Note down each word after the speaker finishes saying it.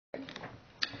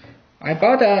I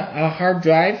bought a hard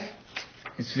drive.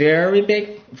 It's very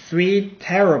big, 3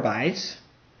 terabytes.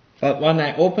 But when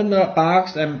I open the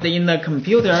box and in the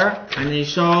computer, and it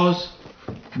shows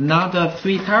not a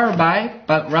 3 terabyte,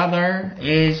 but rather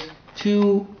is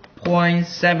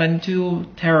 2.72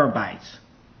 terabytes.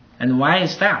 And why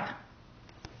is that?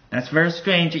 That's very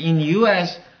strange. In the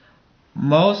US,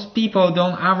 most people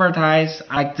don't advertise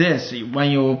like this. When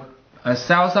you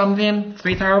sell something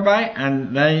 3 terabyte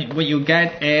and then what you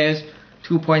get is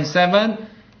 2.7,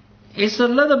 it's a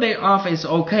little bit off, it's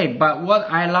okay, but what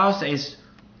I lost is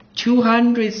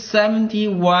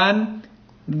 271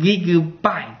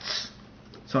 gigabytes.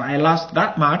 So I lost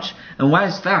that much. And why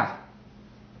is that?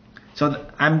 So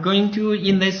I'm going to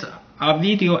in this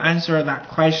video answer that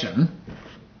question.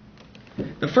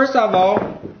 But first of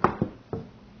all,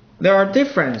 there are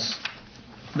differences.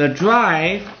 The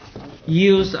drive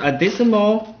use a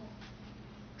decimal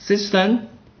system.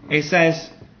 It says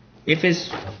if it's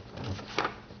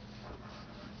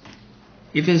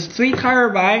 3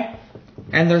 terabyte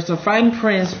and there's a fine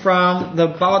print from the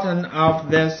bottom of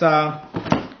this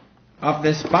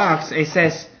box, it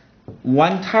says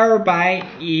 1 terabyte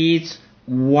is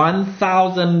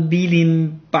 1,000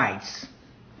 billion bytes.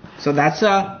 So that's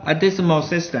a decimal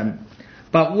system.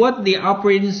 But what the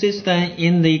operating system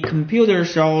in the computer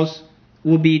shows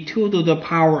would be 2 to the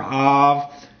power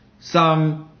of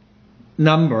some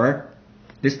number.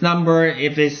 This number,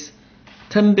 if it's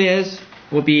 10 bits,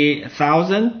 will be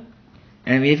 1,000.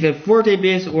 And if it's 40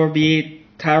 bits, will be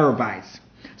terabytes.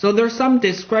 So there's some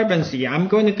discrepancy. I'm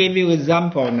going to give you an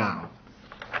example now.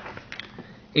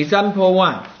 Example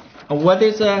 1. What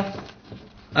is a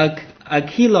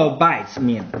kilobyte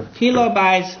mean?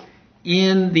 Kilobytes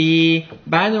in the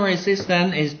binary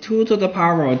system is 2 to the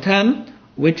power of 10,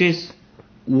 which is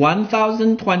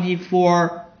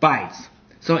 1024 bytes.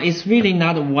 So it's really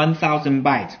not 1000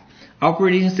 bytes.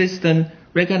 Operating system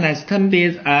recognizes 10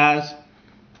 bits as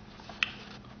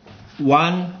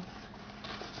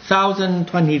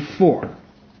 1024.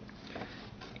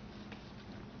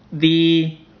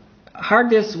 The hard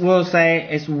disk will say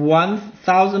it's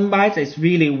 1000 bytes. It's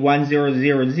really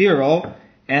 1000,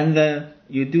 and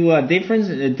you do a difference.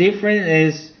 The difference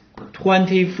is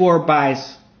 24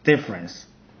 bytes difference.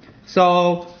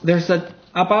 So there's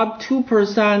about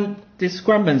 2%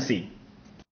 discrepancy.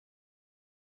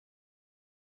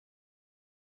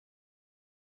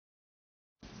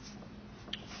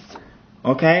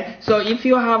 Okay, so if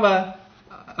you have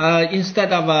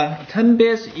instead of 10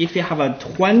 bits, if you have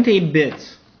 20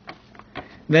 bits,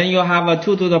 then you have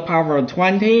 2 to the power of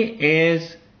 20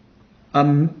 is a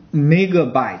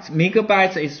megabyte.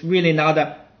 Megabytes is really not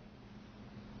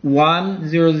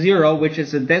 100, which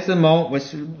is a decimal,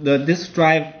 which the disk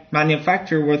drive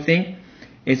manufacturer will think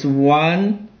it's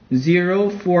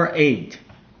 1048.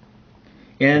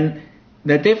 And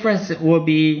the difference will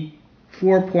be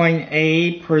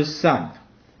 4.8%.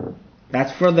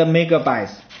 That's for the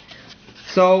megabytes.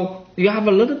 So you have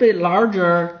a little bit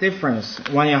larger difference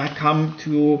when you come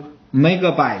to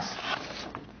megabytes.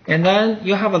 And then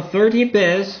you have 30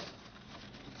 bits,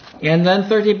 and then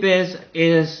 30 bits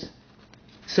is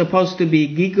supposed to be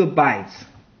gigabytes.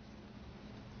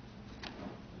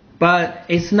 But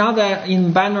it's not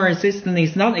in binary system,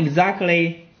 it's not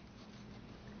exactly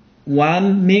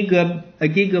 1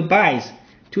 gigabytes.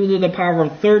 2 to the power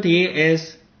of 30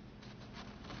 is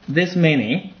this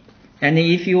many. And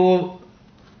if you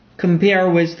compare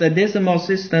with the decimal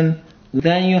system,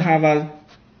 then you have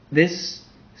this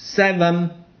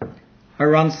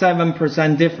around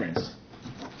 7% difference.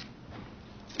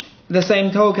 The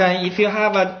same token, if you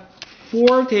have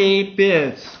 40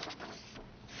 bits,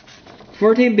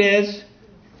 40 bits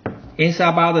is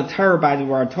about a terabyte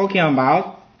we're talking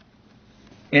about.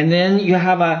 And then you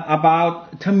have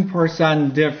about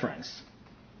 10% difference.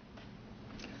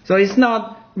 So it's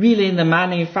not really the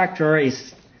manufacturer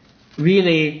is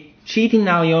really cheating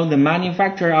on you. The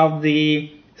manufacturer of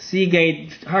the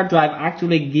Seagate hard drive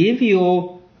actually give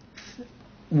you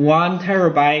 1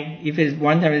 terabyte. If it's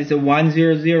 1 terabyte, it's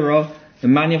 100. The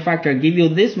manufacturer give you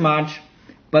this much,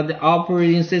 but the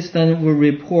operating system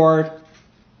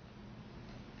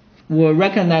will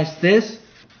recognize this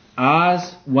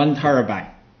as 1 terabyte.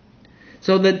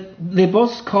 So they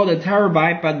both call it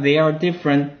terabyte, but they are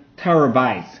different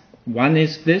terabytes. One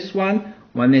is this one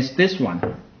is this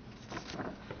one.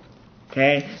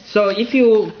 Okay, so if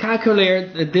you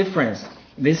calculate the difference,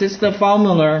 this is the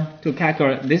formula to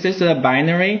calculate. This is a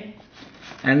binary,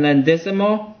 and then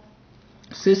decimal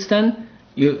system.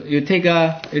 You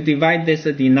divide this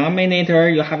denominator.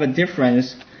 You have a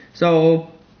difference. So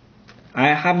I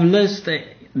have listed.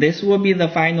 This will be the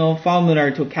final formula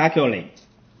to calculate.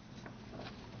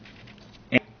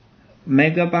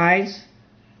 megabytes,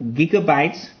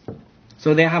 gigabytes.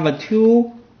 So they have a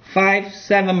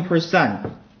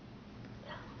 257%.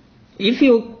 If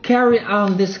you carry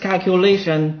on this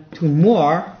calculation to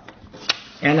more,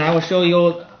 and I will show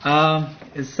you a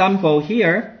sample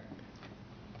here,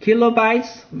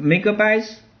 kilobytes,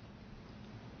 megabytes,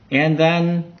 and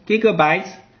then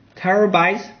gigabytes,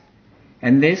 terabytes,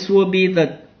 and this will be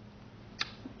the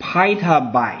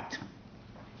petabyte.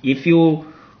 If you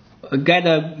get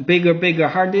a bigger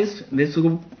hard disk, this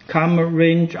will come a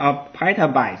range of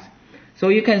petabytes. So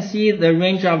you can see the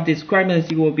range of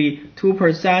discrepancy will be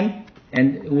 2%,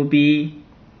 and it will be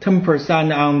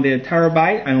 10% on the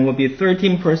terabyte, and will be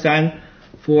 13%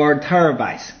 for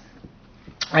terabytes.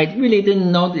 I really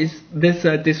didn't notice this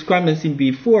discrepancy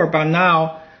before, but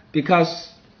now, because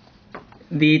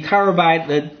the terabyte,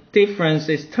 the difference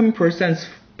is 10%,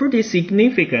 pretty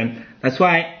significant. That's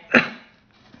why,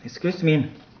 excuse me,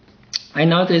 I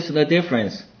noticed the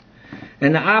difference.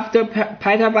 And after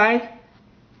petabyte,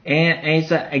 and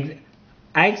it's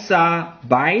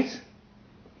exabytes,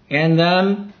 and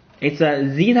then it's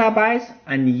zettabytes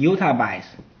and yottabytes.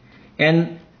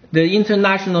 And the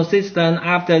international system,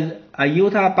 after a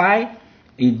yottabyte,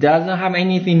 it doesn't have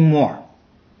anything more.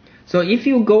 So if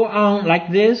you go on like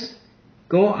this,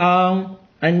 go on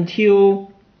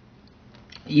until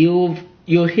you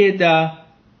hit a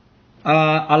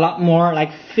lot more,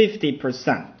 like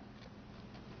 50%.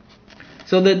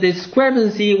 So the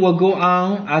discrepancy will go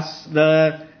on as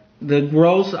the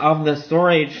growth of the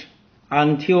storage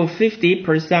until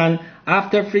 50%.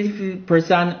 After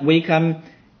 50%, we can,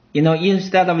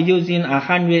 instead of using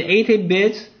 180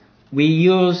 bits, we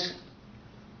use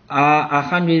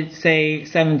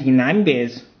 179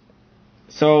 bits.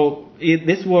 So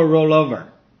this will roll over.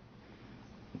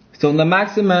 So the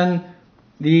maximum,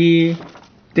 the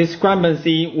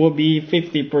discrepancy will be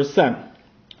 50%.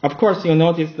 Of course, you'll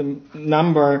notice the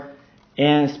number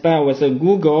and spelled with a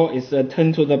Google is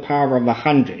 10 to the power of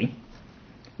 100.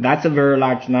 That's a very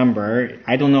large number.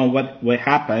 I don't know what will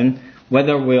happen,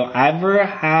 whether we'll ever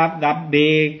have that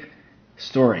big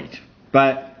storage.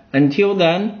 But until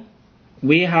then,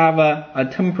 we have a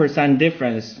 10%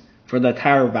 difference for the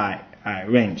terabyte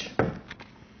range.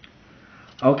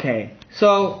 Okay,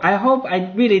 so I hope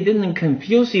I really didn't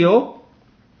confuse you.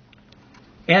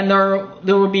 And there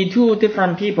will be two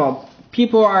different people.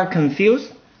 People are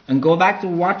confused and go back to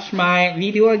watch my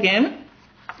video again.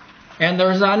 And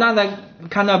there's another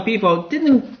kind of people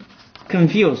didn't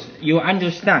confuse, you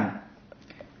understand.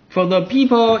 For the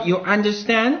people you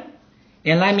understand,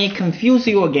 and let me confuse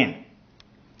you again.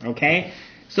 Okay?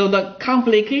 So the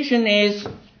complication is,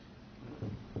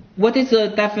 what is the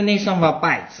definition of a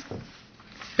byte?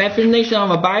 Definition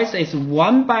of a byte is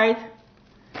 1 byte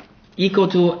equal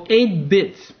to 8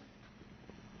 bits.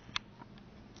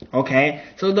 Okay,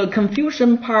 so the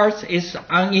confusion part is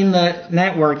in the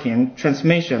networking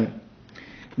transmission.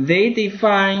 They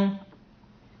define,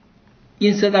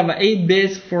 instead of 8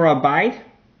 bits for a byte,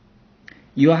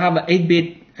 you have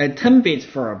 10 bits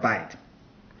for a byte.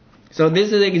 So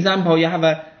this is an example. You have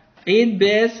 8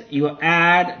 bits, you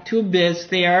add 2 bits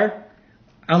there.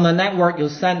 On the network, you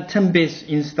send 10 bits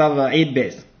instead of 8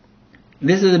 bits.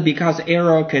 This is because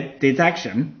error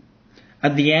detection.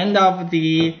 At the end of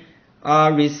the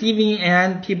receiving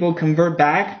end, people convert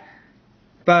back,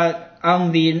 but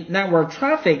on the network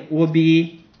traffic will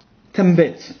be 10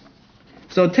 bits.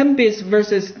 So 10 bits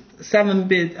versus 8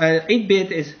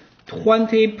 bit is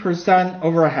 20%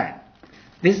 overhead.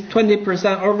 This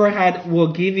 20% overhead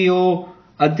will give you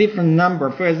a different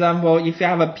number. For example, if you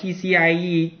have a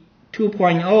PCIe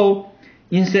 2.0,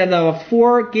 instead of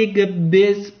 4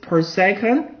 gigabits per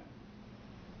second,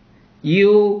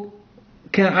 you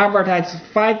can advertise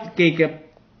 5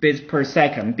 gigabits per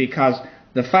second, because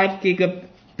the 5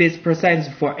 gigabits per second is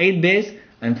for 8 bits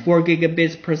and 4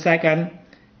 gigabits per second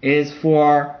is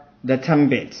for the 10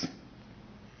 bits.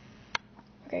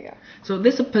 Okay, go. So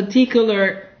this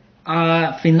particular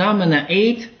phenomenon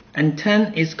 8 and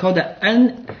 10 is called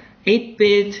an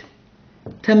 8-bit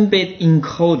 10-bit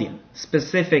encoding.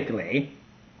 Specifically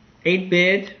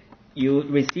 8-bit, you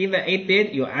receive an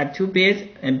 8-bit, you add 2 bits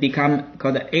and become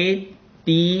called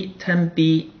 8B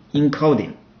 10B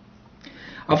encoding.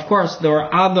 Of course, there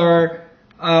are other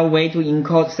way to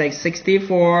encode, say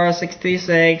 64,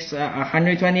 66,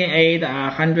 128,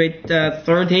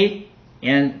 130,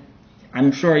 and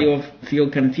I'm sure you'll feel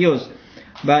confused.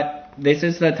 But this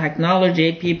is the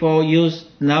technology. People use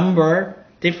number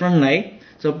differently,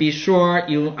 so be sure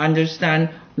you understand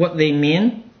what they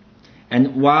mean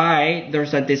and why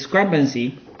there's a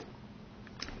discrepancy.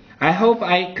 I hope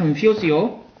I confuse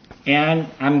you, and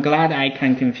I'm glad I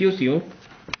can confuse you.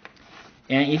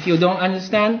 And if you don't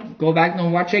understand, go back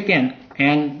and watch again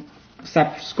and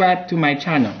subscribe to my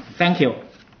channel. Thank you.